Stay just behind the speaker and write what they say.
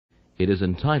It is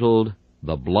entitled,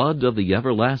 The Blood of the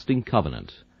Everlasting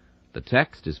Covenant. The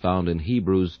text is found in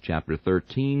Hebrews chapter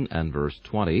 13 and verse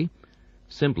 20,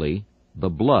 simply, the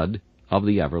blood of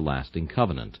the everlasting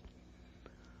covenant.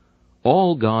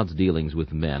 All God's dealings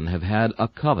with men have had a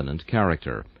covenant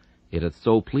character. It hath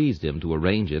so pleased him to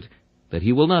arrange it that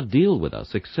he will not deal with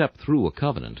us except through a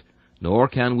covenant, nor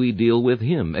can we deal with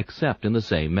him except in the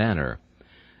same manner.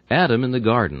 Adam in the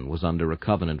garden was under a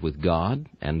covenant with God,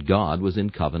 and God was in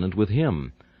covenant with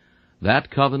him.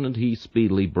 That covenant he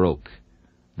speedily broke.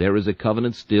 There is a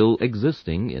covenant still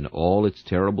existing in all its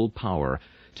terrible power,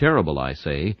 terrible, I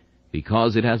say,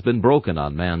 because it has been broken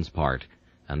on man's part,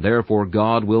 and therefore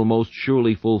God will most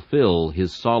surely fulfill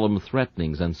his solemn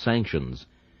threatenings and sanctions.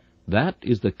 That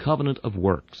is the covenant of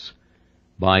works.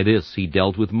 By this he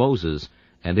dealt with Moses,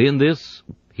 and in this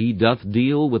he doth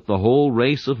deal with the whole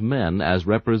race of men as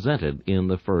represented in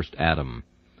the first Adam.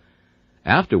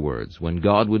 Afterwards, when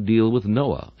God would deal with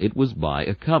Noah, it was by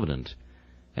a covenant.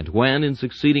 And when in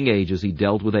succeeding ages he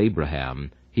dealt with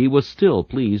Abraham, he was still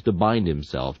pleased to bind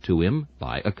himself to him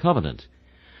by a covenant.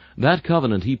 That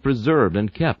covenant he preserved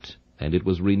and kept, and it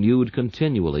was renewed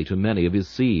continually to many of his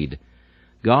seed.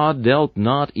 God dealt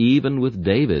not even with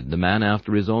David, the man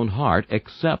after his own heart,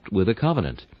 except with a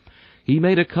covenant. He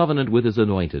made a covenant with his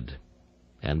anointed.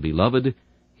 And, beloved,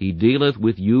 he dealeth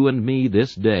with you and me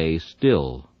this day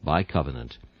still by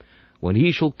covenant. When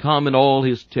he shall come in all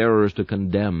his terrors to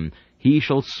condemn, he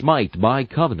shall smite by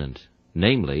covenant,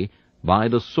 namely, by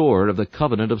the sword of the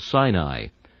covenant of Sinai.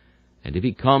 And if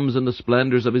he comes in the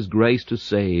splendors of his grace to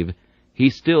save,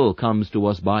 he still comes to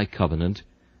us by covenant,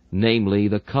 namely,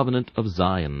 the covenant of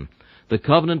Zion, the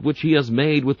covenant which he has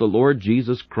made with the Lord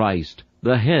Jesus Christ,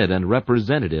 the head and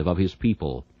representative of his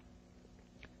people.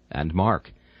 And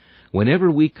mark,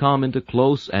 whenever we come into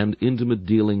close and intimate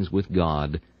dealings with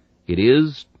God, it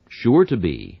is sure to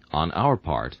be, on our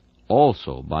part,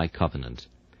 also by covenant.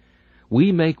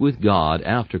 We make with God,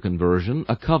 after conversion,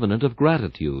 a covenant of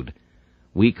gratitude.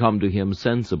 We come to him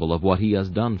sensible of what he has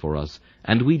done for us,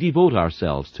 and we devote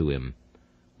ourselves to him.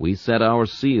 We set our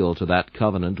seal to that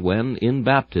covenant when, in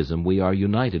baptism, we are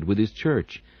united with his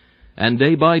church. And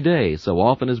day by day, so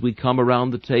often as we come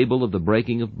around the table of the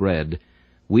breaking of bread,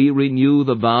 we renew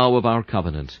the vow of our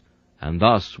covenant, and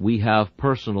thus we have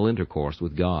personal intercourse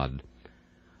with God.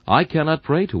 I cannot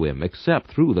pray to him except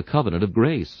through the covenant of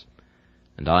grace.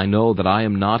 And I know that I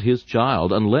am not his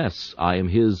child unless I am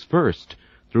his first,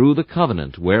 through the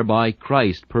covenant whereby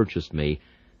Christ purchased me,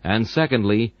 and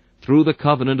secondly, through the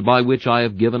covenant by which I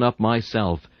have given up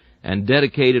myself, and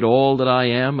dedicated all that I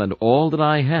am and all that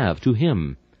I have to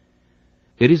him.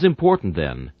 It is important,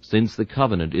 then, since the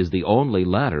covenant is the only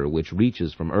ladder which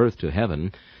reaches from earth to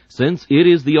heaven, since it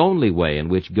is the only way in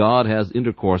which God has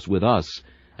intercourse with us,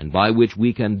 and by which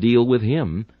we can deal with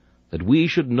him, that we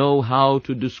should know how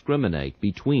to discriminate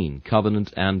between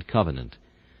covenant and covenant,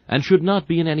 and should not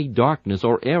be in any darkness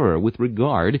or error with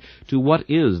regard to what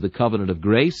is the covenant of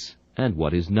grace and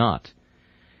what is not.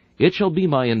 It shall be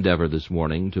my endeavor this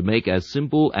morning to make as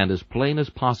simple and as plain as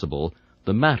possible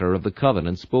the matter of the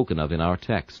covenant spoken of in our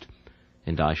text,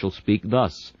 and I shall speak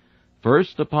thus: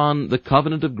 first, upon the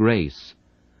covenant of grace;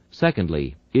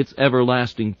 secondly, its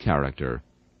everlasting character;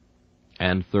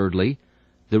 and thirdly,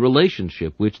 the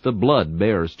relationship which the blood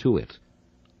bears to it,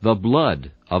 the blood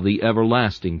of the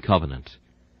everlasting covenant.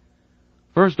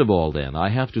 First of all, then, I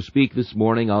have to speak this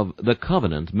morning of the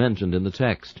covenant mentioned in the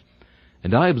text,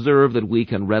 and I observe that we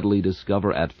can readily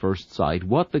discover at first sight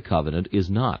what the covenant is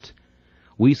not.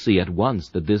 We see at once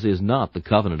that this is not the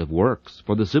covenant of works,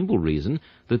 for the simple reason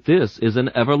that this is an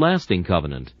everlasting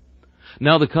covenant.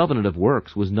 Now, the covenant of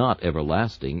works was not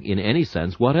everlasting in any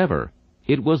sense whatever.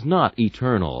 It was not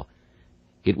eternal.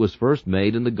 It was first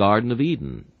made in the Garden of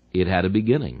Eden. It had a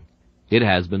beginning. It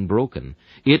has been broken.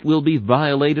 It will be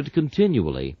violated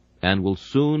continually, and will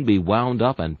soon be wound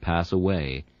up and pass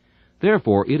away.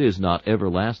 Therefore it is not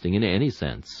everlasting in any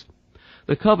sense.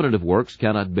 The covenant of works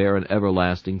cannot bear an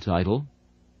everlasting title,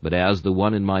 but as the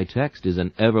one in my text is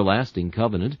an everlasting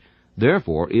covenant,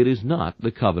 therefore it is not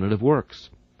the covenant of works.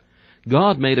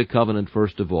 God made a covenant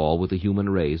first of all with the human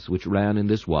race, which ran in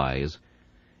this wise: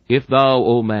 If thou,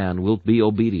 O man, wilt be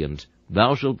obedient,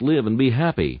 thou shalt live and be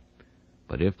happy.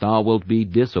 But if thou wilt be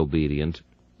disobedient,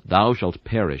 thou shalt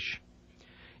perish.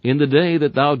 In the day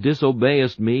that thou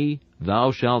disobeyest me,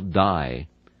 thou shalt die.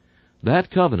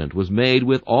 That covenant was made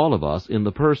with all of us in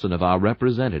the person of our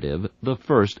representative, the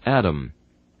first Adam.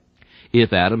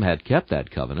 If Adam had kept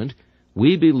that covenant,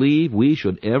 we believe we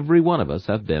should every one of us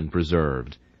have been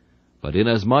preserved. But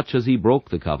inasmuch as he broke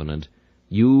the covenant,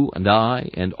 you and I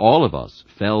and all of us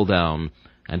fell down,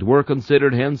 and were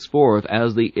considered henceforth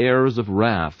as the heirs of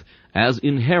wrath, as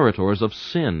inheritors of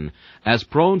sin, as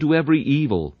prone to every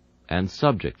evil, and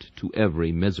subject to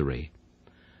every misery.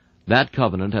 That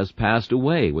covenant has passed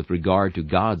away with regard to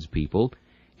God's people.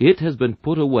 It has been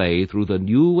put away through the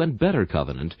new and better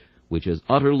covenant, which has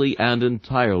utterly and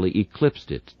entirely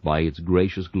eclipsed it by its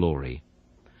gracious glory.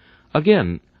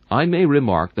 Again, I may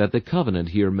remark that the covenant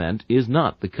here meant is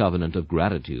not the covenant of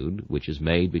gratitude, which is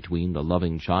made between the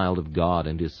loving child of God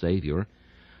and his Savior.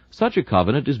 Such a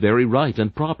covenant is very right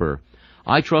and proper.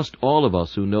 I trust all of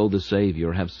us who know the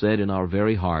Savior have said in our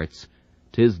very hearts,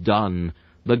 "'Tis done,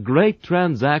 the great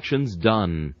transaction's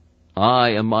done.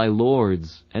 I am my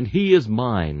Lord's, and he is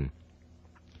mine."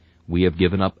 We have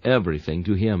given up everything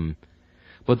to him.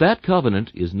 But that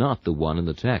covenant is not the one in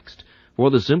the text, for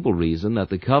the simple reason that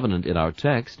the covenant in our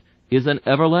text is an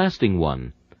everlasting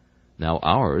one. Now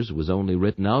ours was only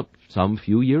written out some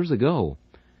few years ago.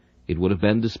 It would have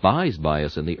been despised by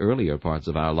us in the earlier parts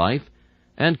of our life,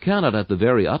 and cannot at the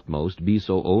very utmost be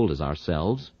so old as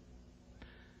ourselves.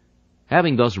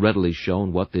 Having thus readily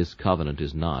shown what this covenant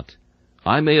is not,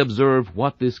 I may observe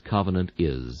what this covenant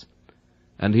is.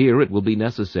 And here it will be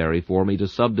necessary for me to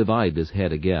subdivide this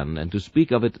head again, and to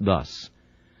speak of it thus.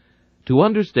 To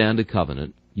understand a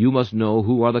covenant, you must know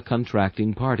who are the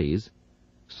contracting parties.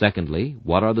 Secondly,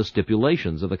 what are the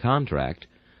stipulations of the contract.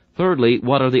 Thirdly,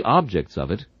 what are the objects of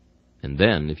it. And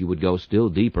then, if you would go still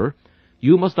deeper,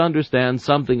 you must understand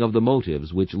something of the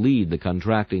motives which lead the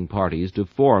contracting parties to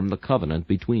form the covenant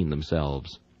between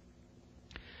themselves.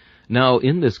 Now,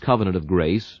 in this covenant of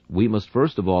grace, we must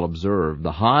first of all observe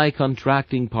the high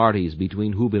contracting parties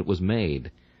between whom it was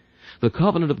made. The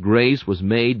covenant of grace was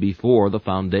made before the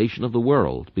foundation of the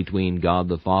world, between God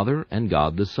the Father and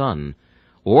God the Son.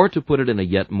 Or, to put it in a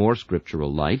yet more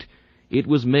scriptural light, it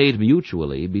was made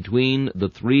mutually between the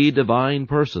three divine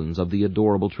persons of the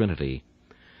adorable Trinity.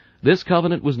 This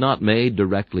covenant was not made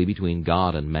directly between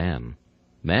God and man.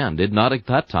 Man did not at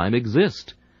that time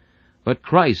exist. But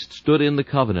Christ stood in the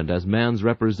covenant as man's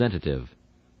representative.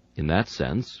 In that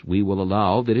sense, we will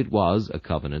allow that it was a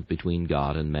covenant between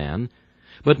God and man,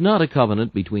 but not a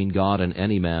covenant between God and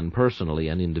any man personally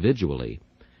and individually.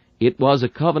 It was a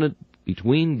covenant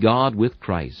between God with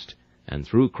Christ, and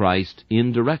through Christ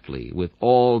indirectly with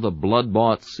all the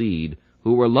blood-bought seed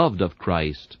who were loved of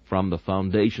Christ from the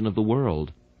foundation of the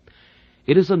world.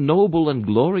 It is a noble and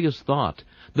glorious thought,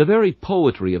 the very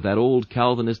poetry of that old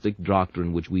Calvinistic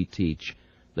doctrine which we teach,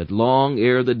 that long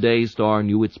ere the day-star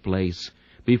knew its place,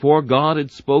 before God had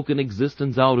spoken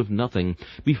existence out of nothing,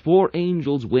 before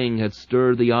angel's wing had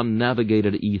stirred the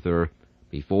unnavigated ether,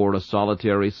 before a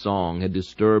solitary song had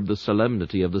disturbed the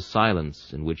solemnity of the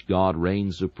silence in which God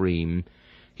reigned supreme,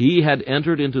 he had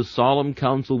entered into solemn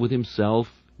counsel with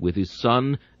himself, with his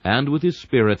Son, and with his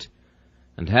Spirit,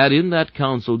 and had in that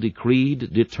counsel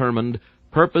decreed, determined,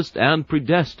 purposed, and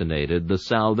predestinated the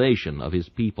salvation of his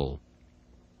people.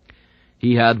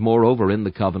 He had, moreover, in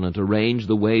the covenant arranged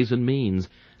the ways and means,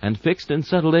 and fixed and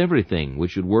settled everything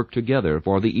which should work together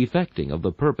for the effecting of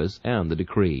the purpose and the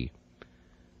decree.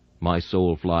 My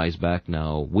soul flies back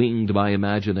now, winged by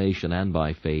imagination and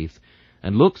by faith,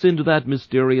 and looks into that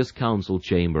mysterious council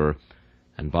chamber,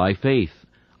 and by faith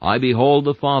I behold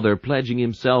the Father pledging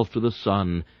himself to the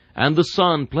Son, and the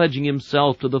Son pledging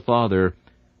himself to the Father,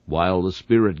 while the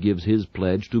Spirit gives his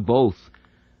pledge to both,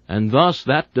 and thus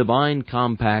that divine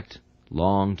compact,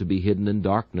 long to be hidden in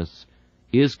darkness,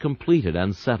 is completed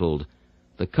and settled,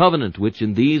 the covenant which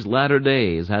in these latter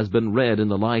days has been read in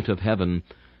the light of heaven,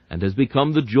 and has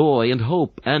become the joy and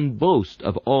hope and boast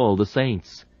of all the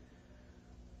saints.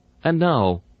 And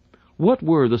now, what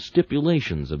were the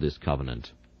stipulations of this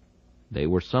covenant? They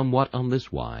were somewhat on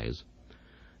this wise.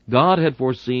 God had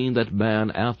foreseen that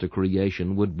man after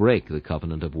creation would break the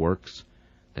covenant of works,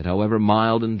 that however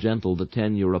mild and gentle the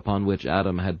tenure upon which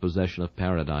Adam had possession of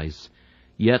paradise,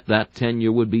 yet that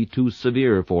tenure would be too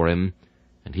severe for him,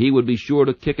 and he would be sure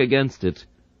to kick against it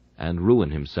and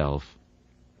ruin himself.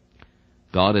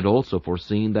 God had also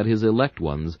foreseen that his elect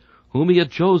ones, whom he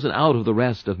had chosen out of the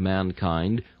rest of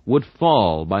mankind, would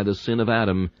fall by the sin of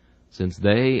Adam, since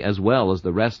they, as well as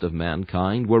the rest of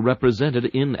mankind, were represented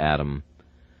in Adam.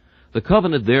 The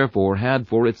covenant, therefore, had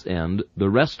for its end the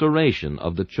restoration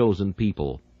of the chosen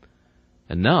people.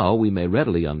 And now we may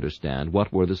readily understand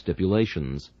what were the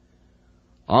stipulations.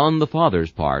 On the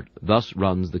Father's part, thus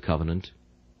runs the covenant.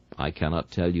 I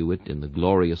cannot tell you it in the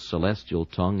glorious celestial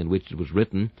tongue in which it was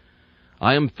written.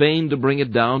 I am fain to bring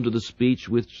it down to the speech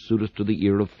which suiteth to the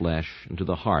ear of flesh, and to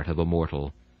the heart of a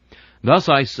mortal. Thus,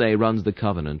 I say, runs the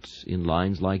covenant, in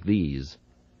lines like these.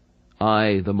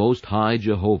 I, the Most High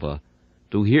Jehovah,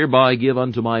 to hereby give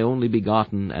unto my only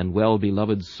begotten and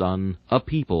well-beloved Son a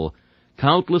people,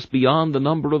 countless beyond the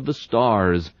number of the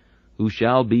stars, who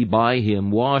shall be by him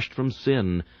washed from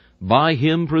sin, by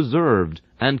him preserved,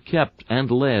 and kept, and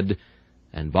led,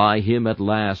 and by him at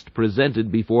last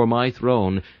presented before my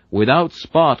throne, without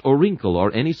spot or wrinkle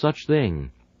or any such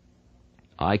thing.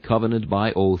 I covenant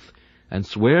by oath, and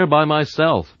swear by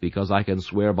myself, because I can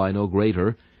swear by no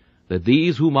greater, that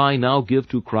these whom I now give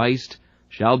to Christ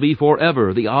shall be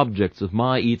forever the objects of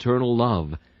my eternal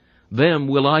love. Them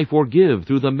will I forgive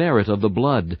through the merit of the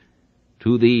blood.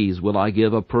 To these will I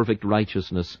give a perfect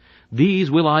righteousness.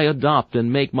 These will I adopt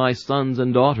and make my sons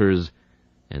and daughters,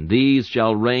 and these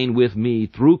shall reign with me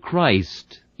through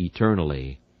Christ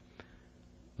eternally.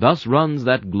 Thus runs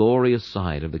that glorious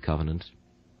side of the covenant.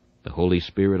 The Holy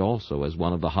Spirit also, as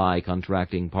one of the high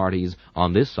contracting parties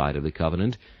on this side of the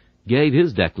covenant, gave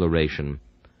his declaration.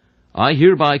 I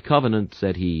hereby covenant,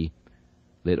 said he,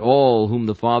 that all whom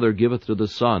the Father giveth to the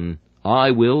Son,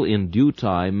 I will in due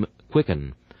time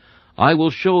quicken. I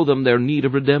will show them their need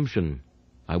of redemption.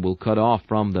 I will cut off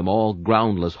from them all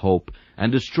groundless hope,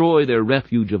 and destroy their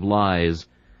refuge of lies.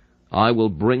 I will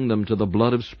bring them to the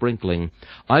blood of sprinkling.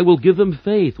 I will give them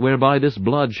faith whereby this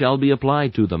blood shall be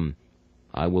applied to them.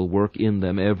 I will work in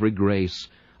them every grace.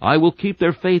 I will keep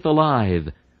their faith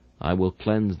alive. I will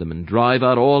cleanse them and drive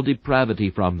out all depravity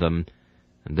from them,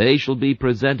 and they shall be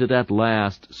presented at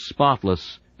last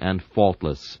spotless and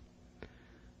faultless.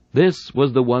 This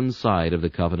was the one side of the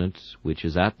covenant which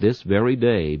is at this very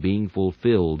day being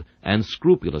fulfilled and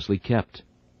scrupulously kept.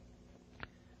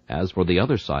 As for the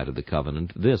other side of the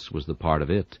covenant, this was the part of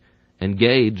it,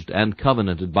 engaged and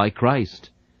covenanted by Christ.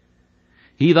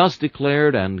 He thus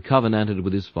declared and covenanted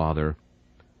with his Father,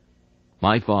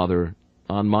 My Father,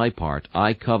 on my part,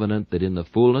 I covenant that in the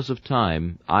fullness of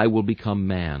time I will become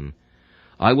man.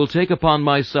 I will take upon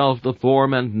myself the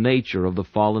form and nature of the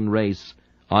fallen race.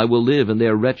 I will live in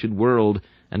their wretched world,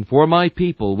 and for my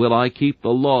people will I keep the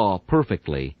law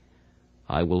perfectly.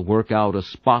 I will work out a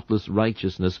spotless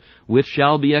righteousness, which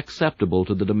shall be acceptable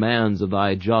to the demands of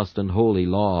thy just and holy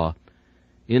law.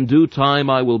 In due time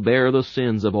I will bear the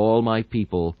sins of all my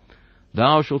people.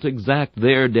 Thou shalt exact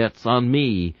their debts on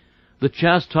me. The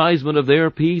chastisement of their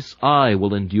peace I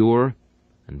will endure,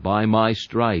 and by my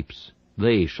stripes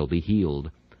they shall be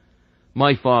healed.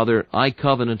 My Father, I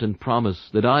covenant and promise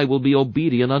that I will be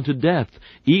obedient unto death,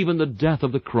 even the death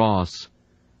of the cross.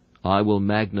 I will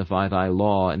magnify thy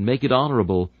law and make it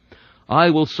honorable.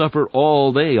 I will suffer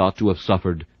all they ought to have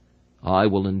suffered. I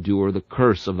will endure the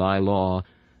curse of thy law,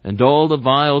 and all the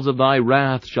vials of thy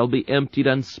wrath shall be emptied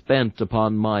and spent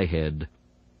upon my head.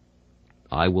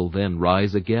 I will then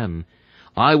rise again.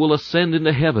 I will ascend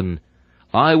into heaven.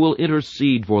 I will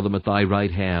intercede for them at thy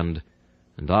right hand.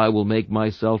 And I will make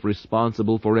myself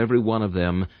responsible for every one of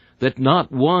them, that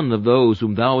not one of those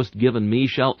whom thou hast given me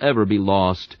shall ever be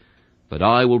lost. But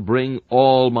I will bring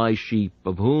all my sheep,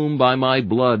 of whom by my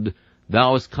blood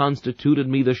thou hast constituted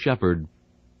me the shepherd.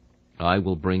 I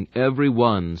will bring every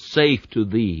one safe to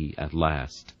thee at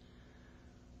last.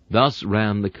 Thus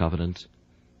ran the covenant.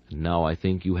 And now I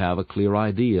think you have a clear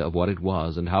idea of what it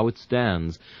was and how it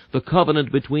stands, the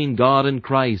covenant between God and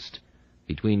Christ,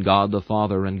 between God the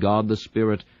Father and God the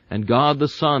Spirit, and God the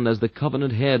Son as the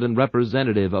covenant head and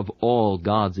representative of all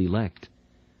God's elect.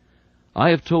 I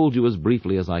have told you as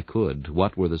briefly as I could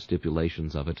what were the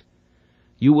stipulations of it.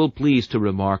 You will please to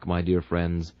remark, my dear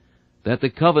friends, that the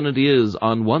covenant is,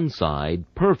 on one side,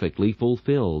 perfectly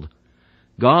fulfilled.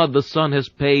 God the Son has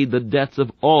paid the debts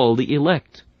of all the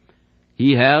elect.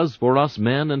 He has, for us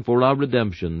men and for our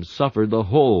redemption, suffered the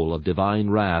whole of divine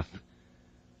wrath.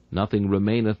 Nothing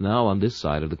remaineth now on this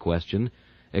side of the question,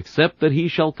 except that he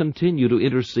shall continue to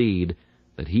intercede,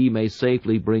 that he may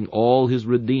safely bring all his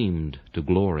redeemed to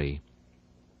glory.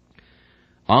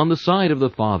 On the side of the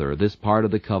Father, this part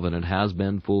of the covenant has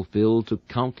been fulfilled to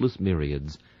countless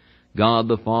myriads. God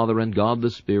the Father and God the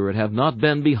Spirit have not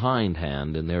been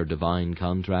behindhand in their divine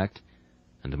contract.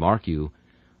 And mark you,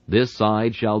 this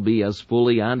side shall be as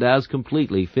fully and as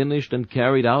completely finished and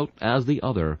carried out as the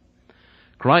other.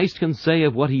 Christ can say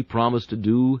of what he promised to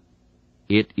do,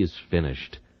 "It is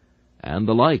finished," and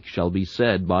the like shall be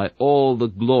said by all the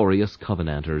glorious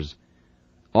covenanters.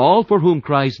 All for whom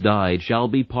Christ died shall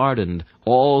be pardoned,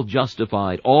 all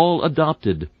justified, all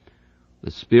adopted.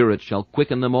 The Spirit shall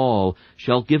quicken them all,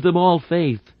 shall give them all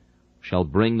faith, shall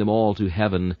bring them all to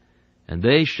heaven, and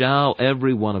they shall,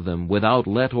 every one of them, without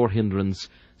let or hindrance,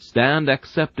 stand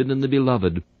accepted in the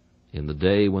Beloved, in the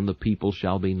day when the people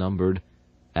shall be numbered,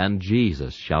 and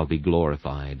Jesus shall be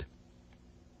glorified.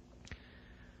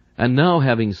 And now,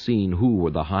 having seen who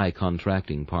were the high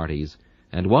contracting parties,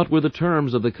 And what were the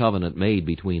terms of the covenant made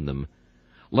between them?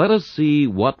 Let us see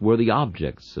what were the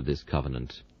objects of this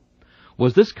covenant.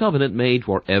 Was this covenant made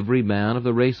for every man of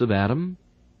the race of Adam?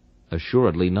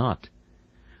 Assuredly not.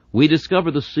 We discover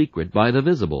the secret by the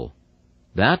visible.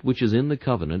 That which is in the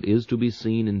covenant is to be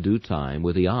seen in due time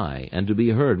with the eye, and to be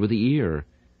heard with the ear.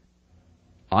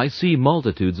 I see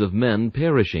multitudes of men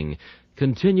perishing,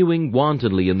 continuing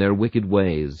wantonly in their wicked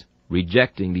ways,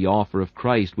 rejecting the offer of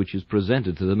Christ which is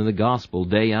presented to them in the gospel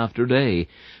day after day,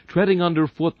 treading under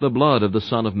foot the blood of the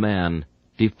Son of Man,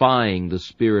 defying the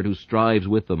Spirit who strives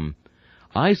with them.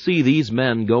 I see these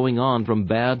men going on from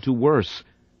bad to worse,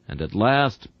 and at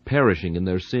last perishing in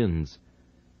their sins.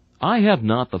 I have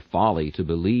not the folly to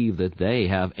believe that they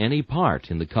have any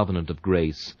part in the covenant of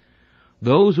grace.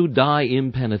 Those who die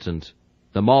impenitent,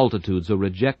 the multitudes who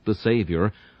reject the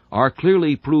Savior, are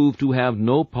clearly proved to have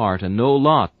no part and no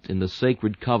lot in the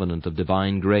sacred covenant of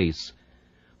divine grace.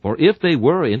 For if they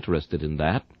were interested in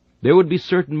that, there would be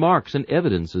certain marks and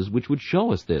evidences which would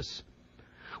show us this.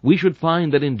 We should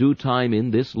find that in due time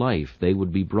in this life they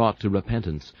would be brought to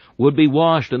repentance, would be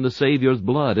washed in the Savior's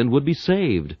blood, and would be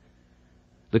saved.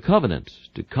 The covenant,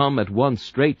 to come at once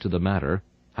straight to the matter,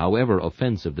 however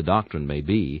offensive the doctrine may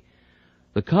be,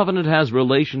 the covenant has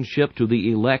relationship to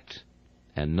the elect,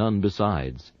 and none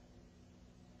besides.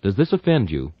 Does this offend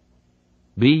you?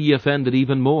 Be ye offended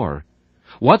even more.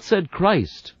 What said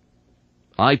Christ?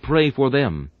 I pray for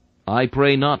them. I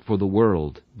pray not for the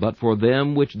world, but for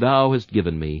them which thou hast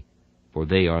given me, for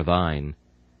they are thine.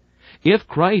 If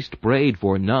Christ prayed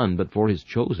for none but for his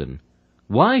chosen,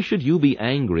 why should you be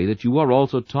angry that you are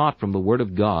also taught from the Word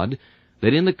of God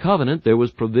that in the covenant there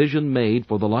was provision made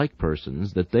for the like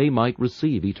persons, that they might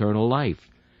receive eternal life?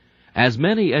 As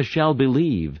many as shall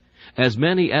believe, as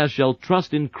many as shall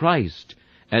trust in Christ,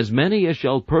 as many as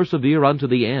shall persevere unto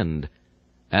the end,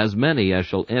 as many as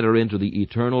shall enter into the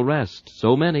eternal rest,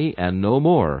 so many, and no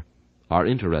more, are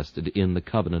interested in the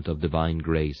covenant of divine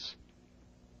grace.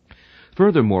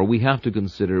 Furthermore, we have to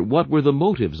consider what were the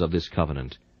motives of this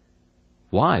covenant.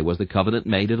 Why was the covenant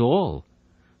made at all?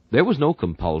 There was no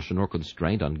compulsion or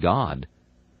constraint on God.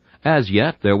 As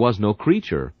yet there was no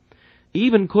creature.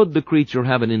 Even could the creature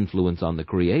have an influence on the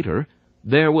Creator,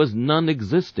 there was none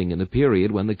existing in the period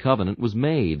when the covenant was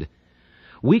made.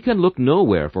 We can look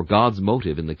nowhere for God's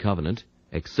motive in the covenant,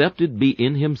 except it be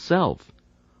in himself.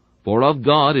 For of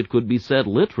God it could be said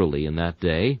literally in that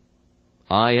day,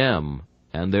 I am,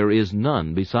 and there is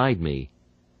none beside me.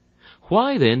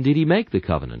 Why then did he make the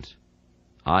covenant?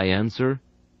 I answer,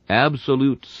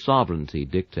 absolute sovereignty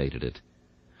dictated it.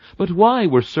 But why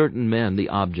were certain men the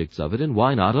objects of it, and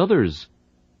why not others?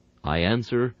 I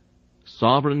answer,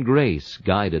 sovereign grace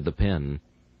guided the pen.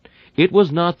 It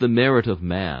was not the merit of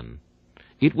man.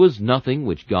 It was nothing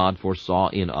which God foresaw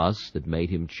in us that made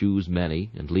him choose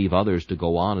many and leave others to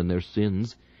go on in their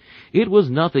sins. It was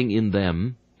nothing in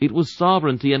them. It was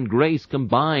sovereignty and grace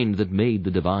combined that made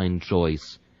the divine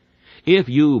choice. If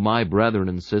you, my brethren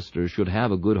and sisters, should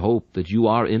have a good hope that you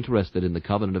are interested in the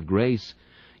covenant of grace,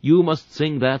 you must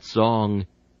sing that song,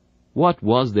 What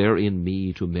was there in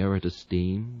me to merit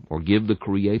esteem, or give the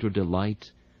Creator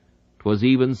delight? 'Twas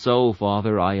even so,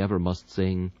 Father, I ever must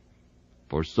sing,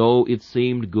 for so it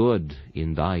seemed good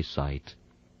in thy sight.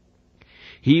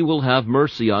 He will have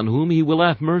mercy on whom he will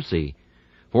have mercy,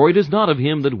 for it is not of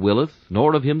him that willeth,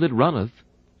 nor of him that runneth,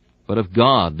 but of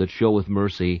God that showeth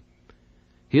mercy.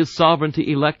 His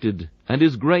sovereignty elected, and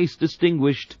his grace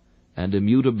distinguished, and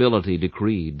immutability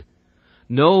decreed.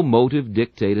 No motive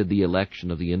dictated the election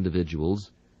of the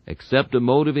individuals, except a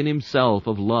motive in himself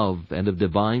of love and of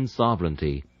divine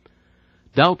sovereignty.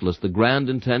 Doubtless the grand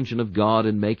intention of God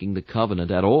in making the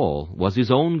covenant at all was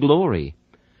his own glory.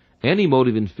 Any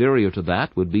motive inferior to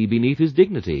that would be beneath his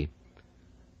dignity.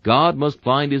 God must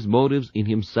find his motives in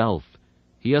himself.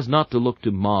 He has not to look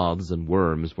to moths and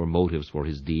worms for motives for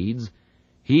his deeds.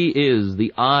 He is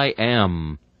the I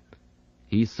Am.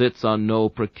 He sits on no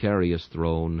precarious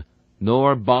throne,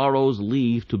 nor borrows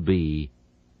leave to be.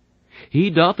 He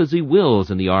doth as he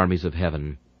wills in the armies of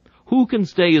heaven. Who can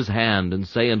stay his hand and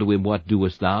say unto him, What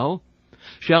doest thou?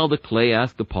 Shall the clay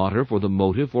ask the potter for the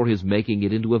motive for his making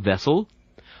it into a vessel?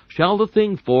 Shall the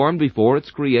thing formed before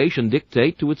its creation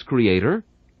dictate to its Creator?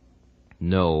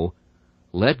 No.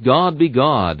 Let God be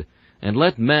God, and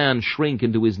let man shrink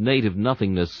into his native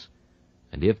nothingness.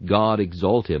 And if God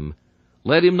exalt him,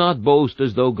 let him not boast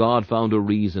as though God found a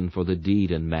reason for the deed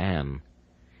in man.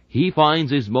 He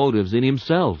finds his motives in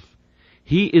himself.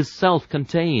 He is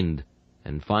self-contained,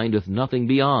 and findeth nothing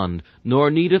beyond, nor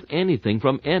needeth anything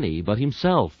from any but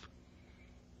himself.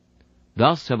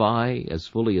 Thus have I, as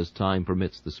fully as time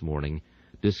permits this morning,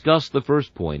 discuss the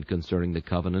first point concerning the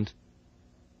covenant.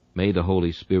 May the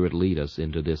Holy Spirit lead us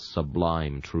into this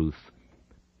sublime truth.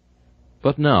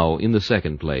 But now, in the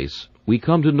second place, we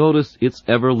come to notice its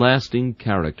everlasting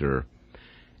character.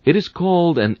 It is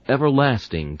called an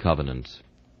everlasting covenant.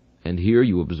 And here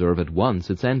you observe at once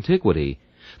its antiquity.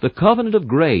 The covenant of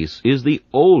grace is the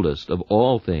oldest of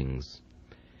all things.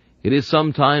 It is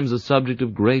sometimes a subject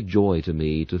of great joy to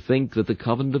me to think that the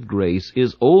covenant of grace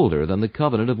is older than the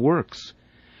covenant of works.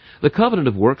 The covenant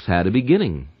of works had a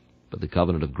beginning, but the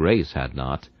covenant of grace had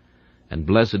not. And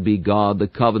blessed be God, the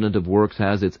covenant of works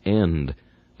has its end,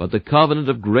 but the covenant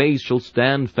of grace shall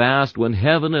stand fast when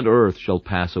heaven and earth shall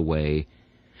pass away.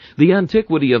 The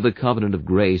antiquity of the covenant of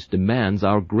grace demands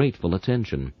our grateful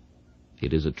attention.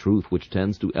 It is a truth which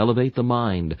tends to elevate the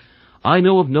mind. I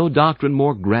know of no doctrine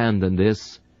more grand than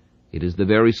this. It is the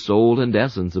very soul and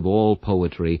essence of all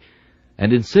poetry,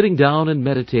 and in sitting down and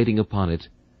meditating upon it,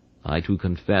 I too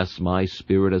confess my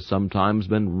spirit has sometimes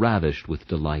been ravished with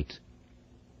delight.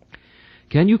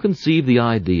 Can you conceive the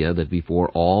idea that before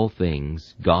all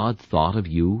things God thought of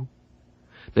you?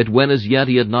 That when as yet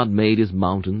he had not made his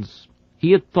mountains,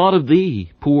 he had thought of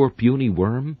thee, poor puny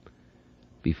worm?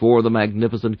 Before the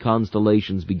magnificent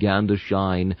constellations began to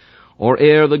shine, or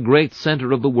ere the great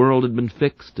center of the world had been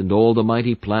fixed, and all the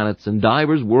mighty planets and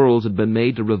divers worlds had been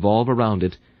made to revolve around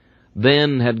it,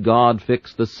 then had God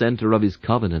fixed the center of his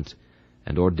covenant,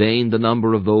 and ordained the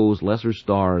number of those lesser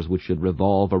stars which should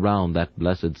revolve around that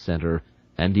blessed center,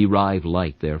 and derive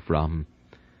light therefrom.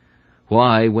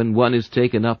 Why, when one is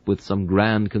taken up with some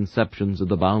grand conceptions of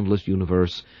the boundless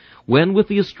universe, when with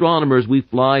the astronomers we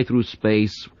fly through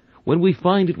space, when we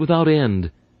find it without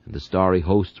end, and the starry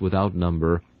hosts without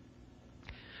number,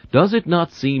 does it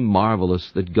not seem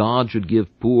marvelous that God should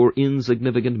give poor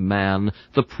insignificant man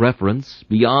the preference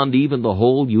beyond even the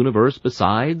whole universe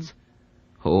besides?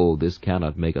 Oh, this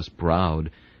cannot make us proud,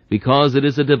 because it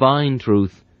is a divine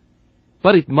truth.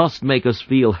 But it must make us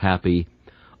feel happy.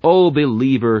 Oh,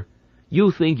 believer,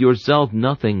 you think yourself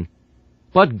nothing,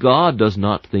 but God does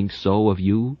not think so of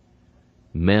you.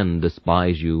 Men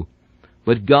despise you,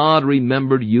 but God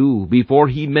remembered you before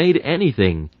he made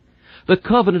anything. The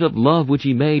covenant of love which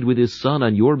he made with his Son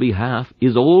on your behalf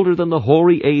is older than the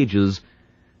hoary ages,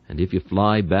 and if you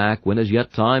fly back when as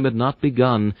yet time had not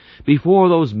begun, before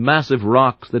those massive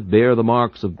rocks that bear the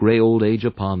marks of grey old age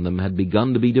upon them had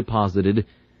begun to be deposited,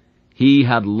 he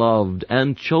had loved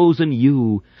and chosen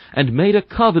you, and made a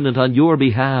covenant on your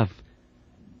behalf.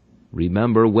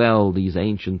 Remember well these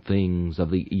ancient things of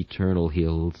the eternal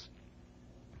hills.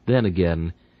 Then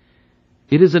again,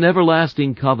 it is an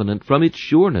everlasting covenant from its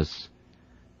sureness.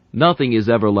 Nothing is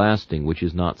everlasting which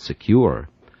is not secure.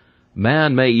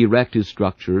 Man may erect his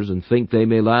structures and think they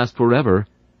may last forever,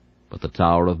 but the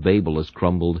Tower of Babel has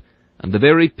crumbled, and the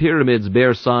very pyramids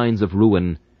bear signs of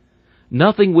ruin.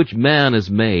 Nothing which man has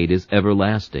made is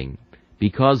everlasting,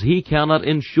 because he cannot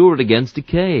ensure it against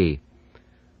decay.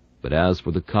 But as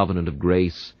for the covenant of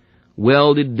grace,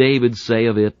 well did David say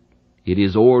of it, it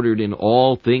is ordered in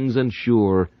all things and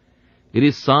sure. It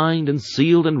is signed and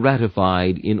sealed and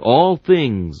ratified, in all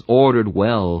things ordered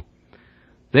well.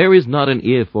 There is not an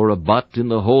if or a but in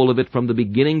the whole of it from the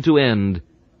beginning to end.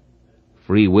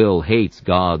 Free will hates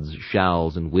God's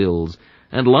shalls and wills,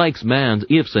 and likes man's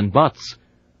ifs and buts.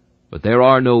 But there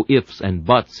are no ifs and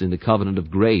buts in the covenant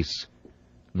of grace.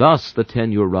 Thus the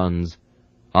tenure runs,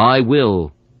 I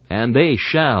will, and they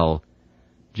shall.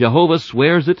 Jehovah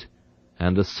swears it,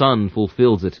 and the Son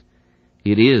fulfills it.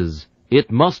 It is, it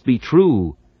must be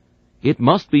true. It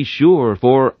must be sure,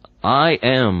 for I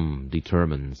am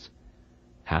determines.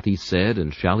 Hath he said,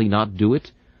 and shall he not do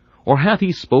it? Or hath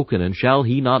he spoken, and shall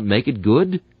he not make it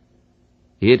good?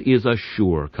 It is a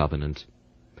sure covenant.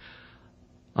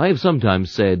 I have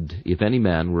sometimes said, if any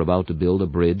man were about to build a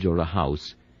bridge or a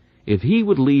house, if he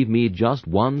would leave me just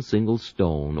one single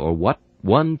stone, or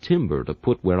one timber to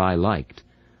put where I liked,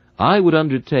 I would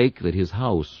undertake that his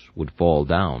house would fall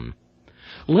down.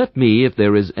 Let me, if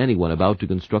there is anyone about to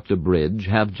construct a bridge,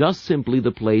 have just simply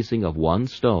the placing of one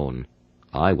stone.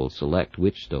 I will select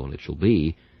which stone it shall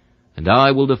be, and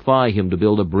I will defy him to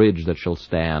build a bridge that shall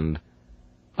stand.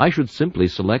 I should simply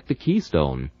select the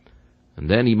keystone, and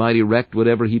then he might erect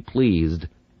whatever he pleased,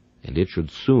 and it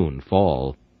should soon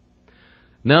fall.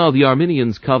 Now the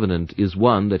Arminian's covenant is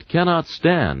one that cannot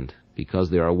stand, because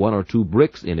there are one or two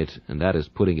bricks in it, and that is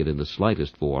putting it in the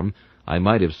slightest form. I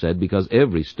might have said because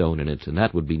every stone in it, and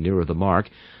that would be nearer the mark,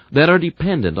 that are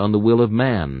dependent on the will of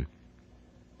man.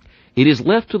 It is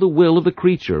left to the will of the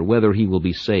creature whether he will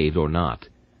be saved or not.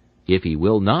 If he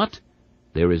will not,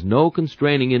 There is no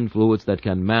constraining influence that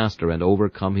can master and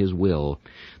overcome his will.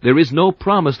 There is no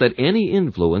promise that any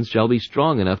influence shall be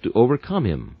strong enough to overcome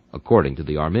him, according to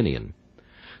the Arminian.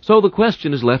 So the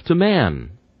question is left to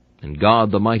man, and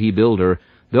God, the mighty builder,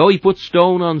 though he put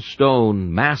stone on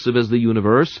stone, massive as the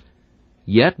universe,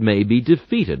 yet may be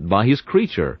defeated by his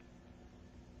creature.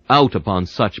 Out upon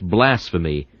such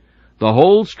blasphemy! The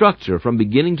whole structure from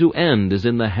beginning to end is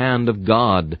in the hand of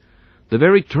God. The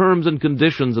very terms and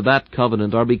conditions of that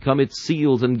covenant are become its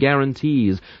seals and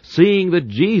guarantees, seeing that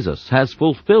Jesus has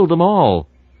fulfilled them all.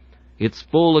 Its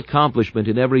full accomplishment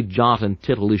in every jot and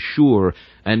tittle is sure,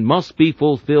 and must be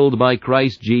fulfilled by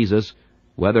Christ Jesus,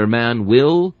 whether man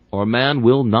will or man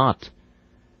will not.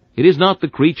 It is not the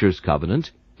creature's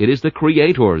covenant, it is the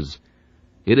Creator's.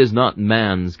 It is not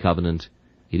man's covenant,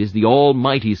 it is the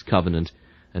Almighty's covenant,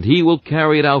 and he will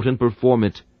carry it out and perform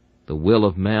it, the will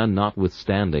of man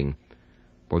notwithstanding.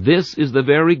 For this is the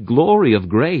very glory of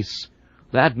grace,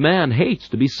 that man hates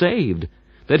to be saved,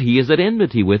 that he is at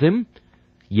enmity with him.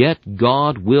 Yet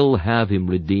God will have him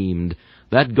redeemed,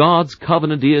 that God's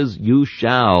covenant is, you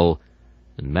shall,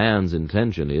 and man's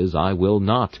intention is, I will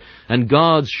not, and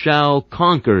God's shall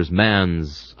conquers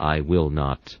man's, I will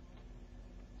not.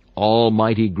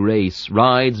 Almighty grace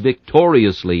rides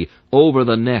victoriously over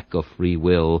the neck of free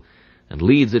will, and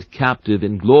leads it captive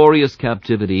in glorious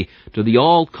captivity to the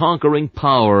all-conquering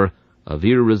power of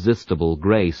irresistible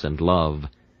grace and love.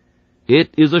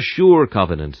 It is a sure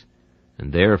covenant,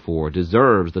 and therefore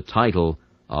deserves the title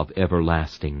of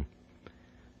everlasting.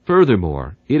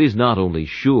 Furthermore, it is not only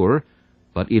sure,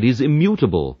 but it is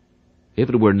immutable. If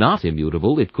it were not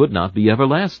immutable, it could not be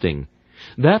everlasting.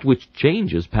 That which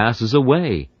changes passes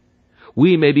away.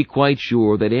 We may be quite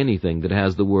sure that anything that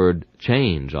has the word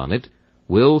change on it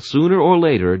will sooner or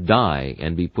later die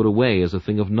and be put away as a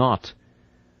thing of naught.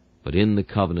 But in the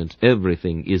covenant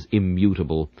everything is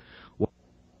immutable.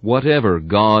 Whatever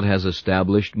God has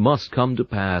established must come to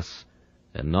pass,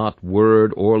 and not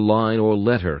word or line or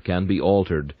letter can be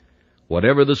altered.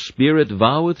 Whatever the Spirit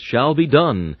voweth shall be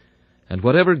done, and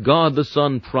whatever God the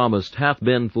Son promised hath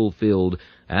been fulfilled,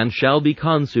 and shall be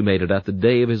consummated at the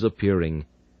day of his appearing.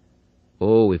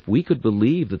 Oh, if we could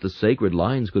believe that the sacred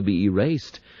lines could be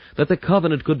erased, that the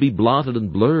covenant could be blotted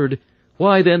and blurred,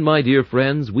 why then, my dear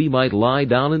friends, we might lie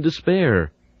down in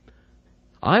despair.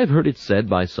 I have heard it said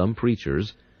by some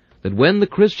preachers that when the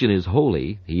Christian is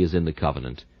holy, he is in the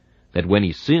covenant, that when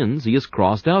he sins, he is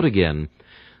crossed out again,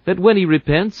 that when he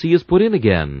repents, he is put in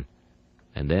again,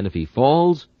 and then if he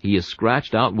falls, he is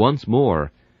scratched out once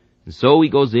more, and so he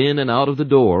goes in and out of the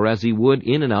door as he would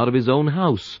in and out of his own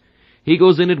house. He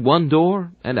goes in at one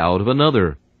door and out of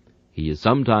another. He is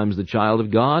sometimes the child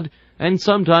of God, and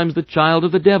sometimes the child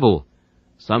of the devil,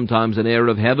 sometimes an heir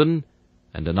of heaven,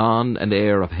 and anon an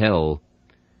heir of hell.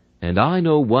 And I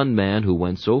know one man who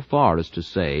went so far as to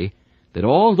say that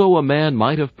although a man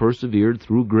might have persevered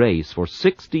through grace for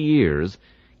 60 years,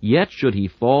 yet should he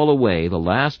fall away the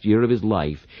last year of his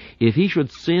life, if he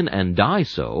should sin and die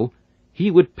so,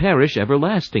 he would perish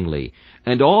everlastingly,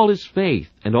 and all his faith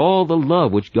and all the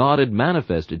love which God had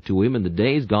manifested to him in the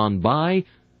days gone by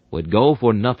would go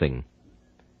for nothing.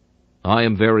 I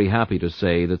am very happy to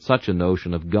say that such a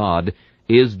notion of God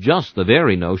is just the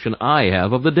very notion I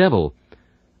have of the devil.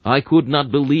 I could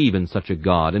not believe in such a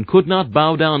God, and could not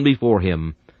bow down before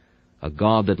him. A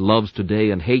God that loves today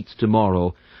and hates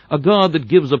tomorrow, a God that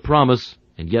gives a promise,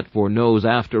 and yet foreknows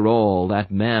after all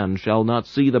that man shall not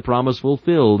see the promise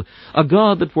fulfilled, a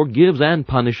God that forgives and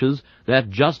punishes, that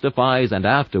justifies and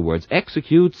afterwards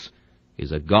executes,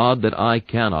 is a God that I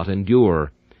cannot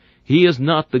endure. He is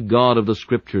not the God of the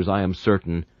Scriptures, I am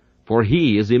certain, for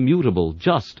he is immutable,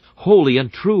 just, holy,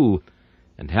 and true,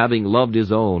 and having loved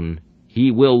his own, he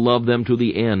will love them to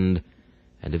the end.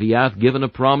 And if he hath given a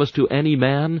promise to any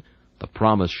man, the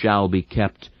promise shall be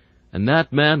kept, and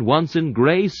that man once in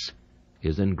grace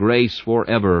is in grace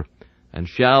forever, and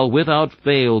shall without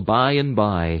fail by and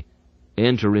by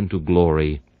enter into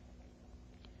glory.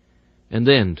 And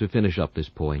then, to finish up this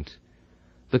point,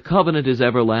 the covenant is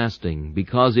everlasting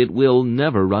because it will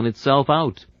never run itself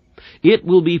out. It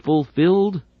will be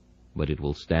fulfilled, but it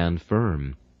will stand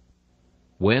firm.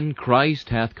 When Christ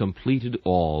hath completed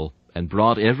all, and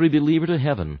brought every believer to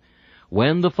heaven,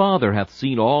 when the Father hath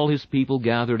seen all his people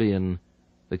gathered in,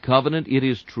 the covenant, it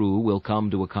is true, will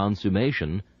come to a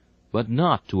consummation, but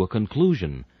not to a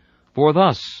conclusion. For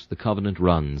thus the covenant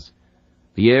runs: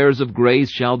 the heirs of grace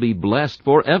shall be blessed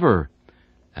forever,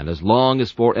 and as long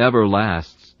as forever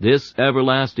lasts, this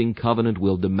everlasting covenant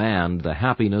will demand the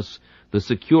happiness, the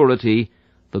security,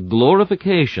 the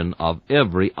glorification of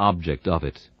every object of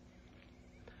it.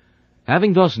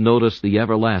 Having thus noticed the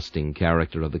everlasting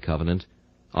character of the covenant,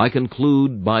 I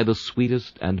conclude by the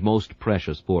sweetest and most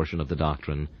precious portion of the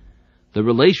doctrine, the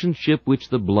relationship which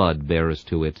the blood bears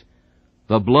to it,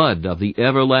 the blood of the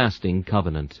everlasting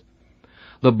covenant.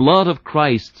 The blood of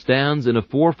Christ stands in a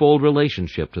fourfold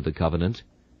relationship to the covenant.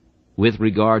 With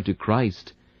regard to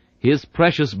Christ, his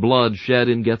precious blood shed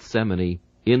in Gethsemane,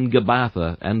 in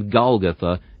Gabbatha, and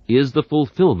Golgotha is the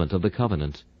fulfillment of the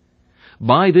covenant.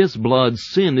 By this blood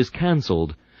sin is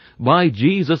cancelled. By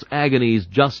Jesus' agonies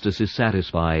justice is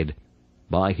satisfied.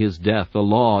 By his death the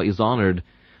law is honored.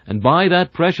 And by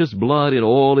that precious blood in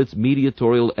all its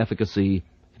mediatorial efficacy,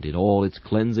 and in all its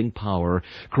cleansing power,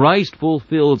 Christ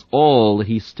fulfills all that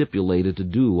he stipulated to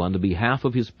do on the behalf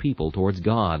of his people towards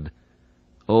God.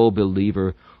 O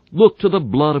believer, look to the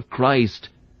blood of Christ,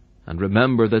 and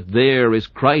remember that there is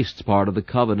Christ's part of the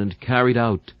covenant carried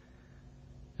out.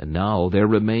 And now there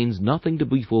remains nothing to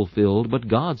be fulfilled but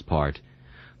God's part.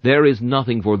 There is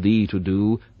nothing for thee to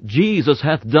do. Jesus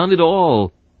hath done it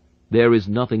all. There is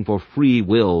nothing for free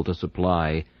will to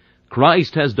supply.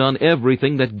 Christ has done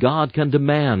everything that God can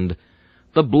demand.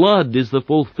 The blood is the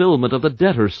fulfillment of the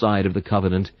debtor's side of the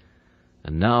covenant.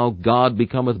 And now God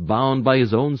becometh bound by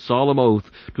his own solemn oath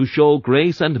to show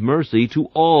grace and mercy to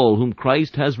all whom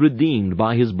Christ has redeemed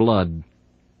by his blood.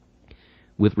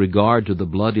 With regard to the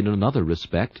blood in another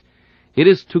respect, it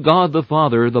is to God the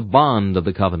Father the bond of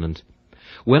the covenant.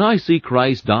 When I see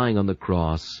Christ dying on the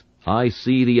cross, I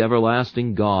see the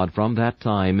everlasting God from that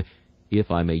time,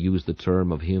 if I may use the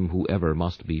term of him who ever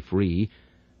must be free,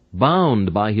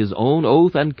 bound by his own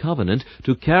oath and covenant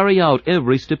to carry out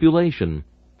every stipulation.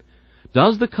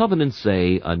 Does the covenant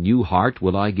say, "A new heart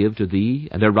will I give to thee,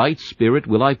 and a right spirit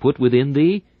will I put within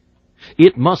thee"?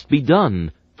 It must be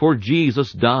done, for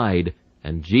Jesus died,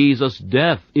 and Jesus'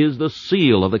 death is the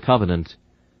seal of the covenant.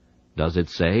 Does it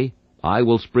say, "I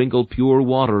will sprinkle pure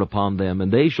water upon them,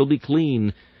 and they shall be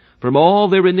clean. From all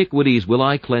their iniquities will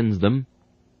I cleanse them"?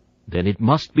 Then it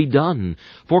must be done,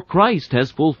 for Christ has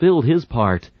fulfilled his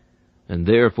part, and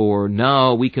therefore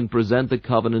now we can present the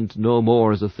covenant no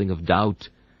more as a thing of doubt,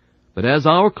 but as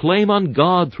our claim on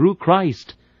God through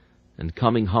Christ, and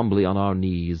coming humbly on our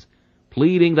knees,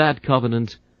 pleading that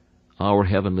covenant, our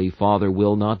Heavenly Father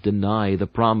will not deny the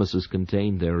promises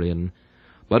contained therein,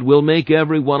 but will make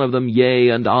every one of them yea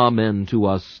and amen to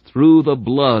us through the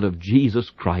blood of Jesus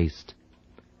Christ.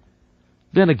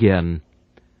 Then again,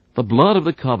 the blood of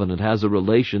the covenant has a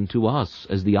relation to us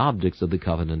as the objects of the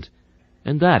covenant,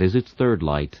 and that is its third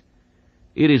light.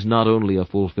 It is not only a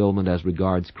fulfillment as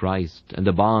regards Christ, and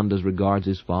a bond as regards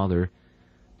his Father,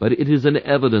 but it is an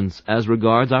evidence as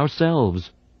regards ourselves.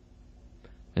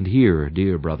 And here,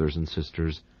 dear brothers and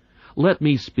sisters, let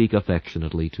me speak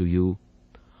affectionately to you.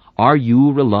 Are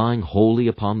you relying wholly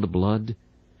upon the blood?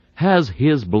 Has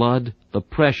his blood, the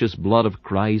precious blood of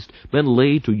Christ, been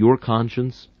laid to your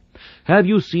conscience? Have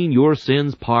you seen your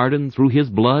sins pardoned through his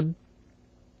blood?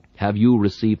 Have you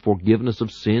received forgiveness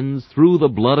of sins through the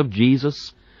blood of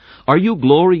Jesus? Are you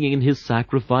glorying in his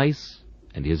sacrifice?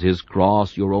 And is his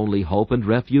cross your only hope and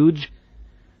refuge?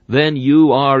 Then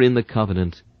you are in the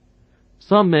covenant.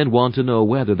 Some men want to know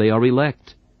whether they are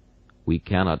elect. We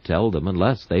cannot tell them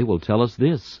unless they will tell us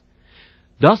this.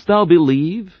 Dost thou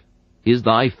believe? Is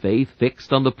thy faith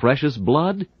fixed on the precious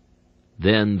blood?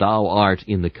 Then thou art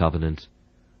in the covenant.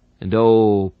 And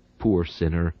oh, poor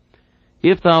sinner,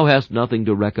 if thou hast nothing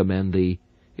to recommend thee,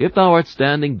 if thou art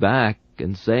standing back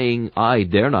and saying, "I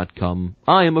dare not come,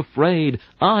 I am afraid,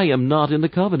 I am not in the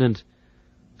covenant,"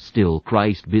 still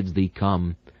Christ bids thee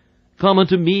come. "Come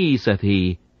unto me," saith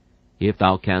he. If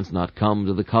thou canst not come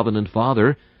to the covenant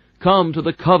Father, come to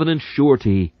the covenant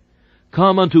surety.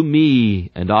 Come unto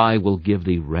me, and I will give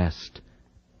thee rest.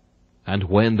 And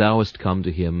when thou hast come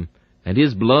to him, and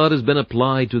his blood has been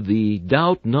applied to thee,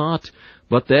 doubt not,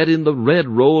 but that in the red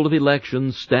roll of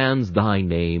election stands thy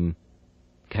name.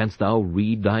 Canst thou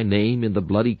read thy name in the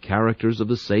bloody characters of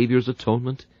the Saviour's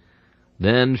atonement?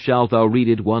 Then shalt thou read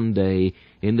it one day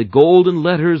in the golden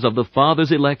letters of the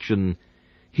Father's election.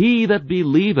 He that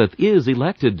believeth is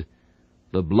elected.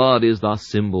 The blood is the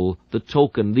symbol, the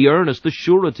token, the earnest, the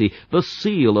surety, the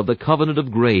seal of the covenant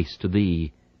of grace to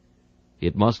thee.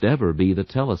 It must ever be the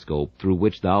telescope through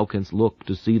which thou canst look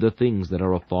to see the things that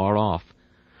are afar off.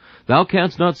 Thou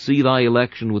canst not see thy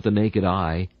election with the naked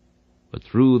eye, but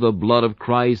through the blood of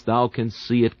Christ thou canst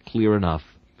see it clear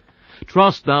enough.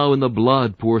 Trust thou in the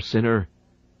blood, poor sinner,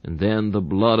 and then the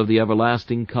blood of the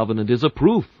everlasting covenant is a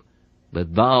proof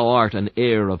that thou art an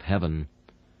heir of heaven.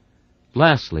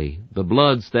 Lastly, the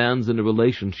blood stands in a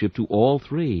relationship to all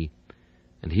three,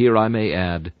 and here I may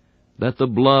add that the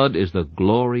blood is the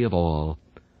glory of all.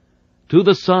 To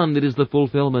the Son it is the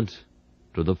fulfillment,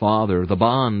 to the Father the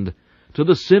bond, to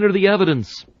the sinner the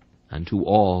evidence, and to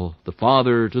all, the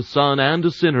Father, to Son, and to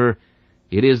sinner,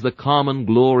 it is the common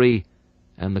glory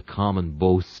and the common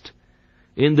boast.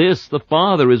 In this the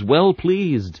Father is well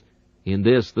pleased. In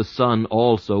this the Son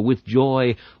also, with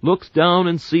joy, looks down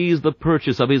and sees the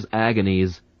purchase of his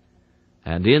agonies.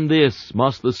 And in this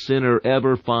must the sinner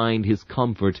ever find his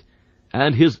comfort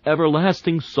and his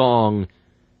everlasting song.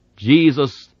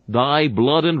 Jesus, thy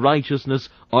blood and righteousness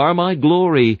are my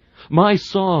glory, my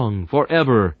song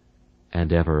forever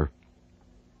and ever.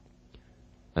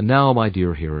 And now, my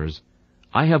dear hearers,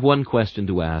 I have one question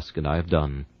to ask, and I have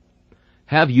done.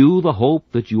 Have you the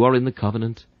hope that you are in the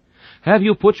covenant? Have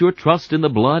you put your trust in the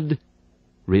blood?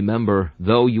 Remember,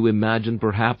 though you imagine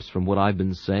perhaps from what I've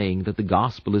been saying that the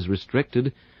gospel is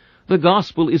restricted, the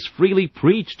gospel is freely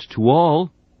preached to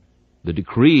all. The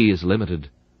decree is limited,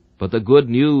 but the good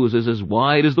news is as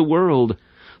wide as the world.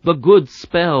 The good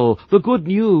spell, the good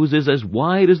news is as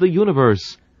wide as the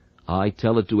universe. I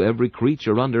tell it to every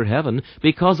creature under heaven,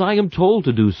 because I am told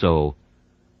to do so.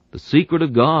 The secret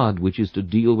of God, which is to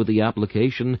deal with the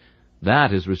application,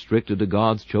 that is restricted to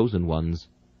God's chosen ones,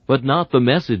 but not the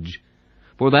message,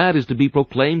 for that is to be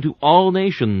proclaimed to all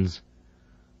nations.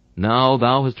 Now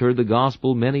thou hast heard the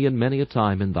gospel many and many a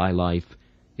time in thy life.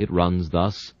 It runs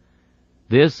thus: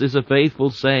 This is a faithful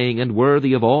saying and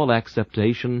worthy of all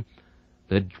acceptation,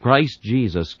 that Christ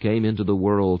Jesus came into the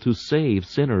world to save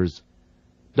sinners.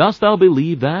 Dost thou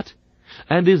believe that?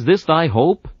 And is this thy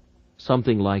hope?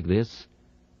 Something like this: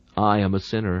 I am a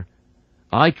sinner.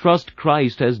 I trust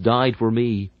Christ has died for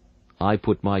me. I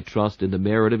put my trust in the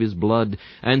merit of his blood,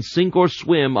 and sink or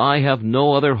swim, I have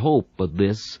no other hope but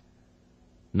this.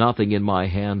 Nothing in my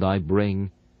hand I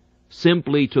bring.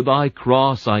 Simply to thy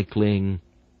cross I cling.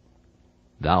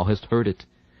 Thou hast heard it.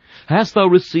 Hast thou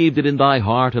received it in thy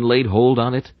heart and laid hold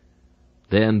on it?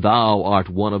 Then thou art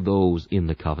one of those in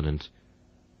the covenant.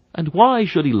 And why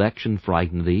should election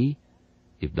frighten thee?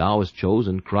 If thou hast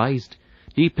chosen Christ,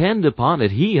 depend upon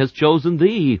it, he has chosen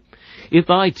thee. If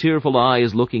thy tearful eye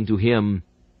is looking to him,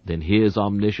 then his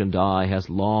omniscient eye has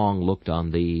long looked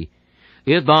on thee.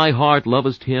 If thy heart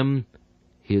lovest him,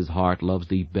 his heart loves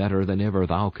thee better than ever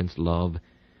thou canst love.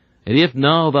 And if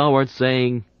now thou art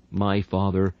saying, My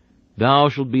Father, thou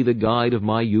shalt be the guide of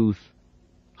my youth,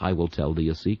 I will tell thee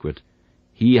a secret.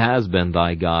 He has been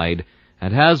thy guide,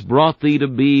 and has brought thee to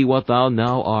be what thou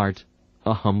now art,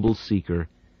 a humble seeker.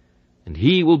 And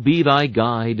he will be thy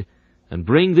guide, and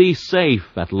bring thee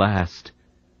safe at last.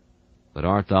 But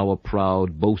art thou a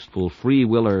proud, boastful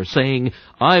free-willer, saying,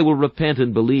 I will repent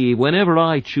and believe whenever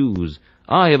I choose.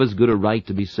 I have as good a right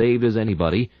to be saved as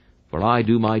anybody, for I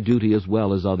do my duty as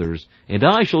well as others, and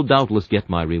I shall doubtless get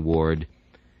my reward.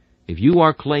 If you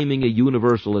are claiming a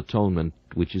universal atonement,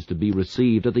 which is to be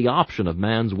received at the option of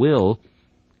man's will,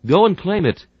 go and claim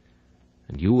it,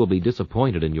 and you will be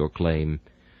disappointed in your claim.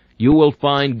 You will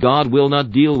find God will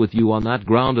not deal with you on that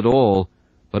ground at all,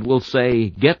 but will say,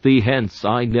 Get thee hence,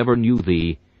 I never knew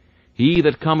thee. He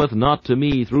that cometh not to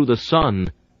me through the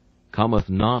Son cometh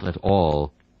not at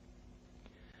all.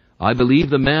 I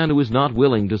believe the man who is not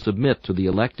willing to submit to the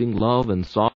electing love and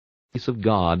sovereign grace of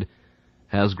God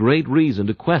has great reason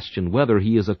to question whether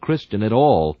he is a Christian at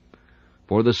all,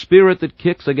 for the spirit that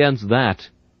kicks against that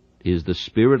is the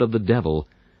spirit of the devil,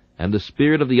 and the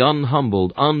spirit of the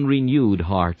unhumbled, unrenewed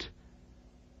heart.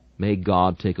 May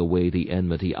God take away the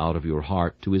enmity out of your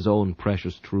heart to his own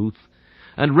precious truth,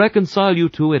 and reconcile you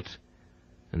to it,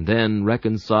 and then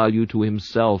reconcile you to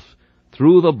himself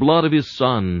through the blood of his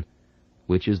Son,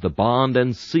 which is the bond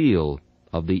and seal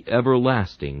of the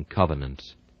everlasting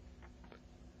covenant.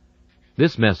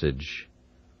 This message,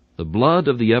 The Blood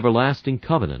of the Everlasting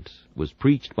Covenant, was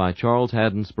preached by Charles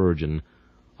Haddon Spurgeon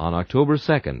on October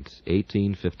 2nd,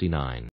 1859.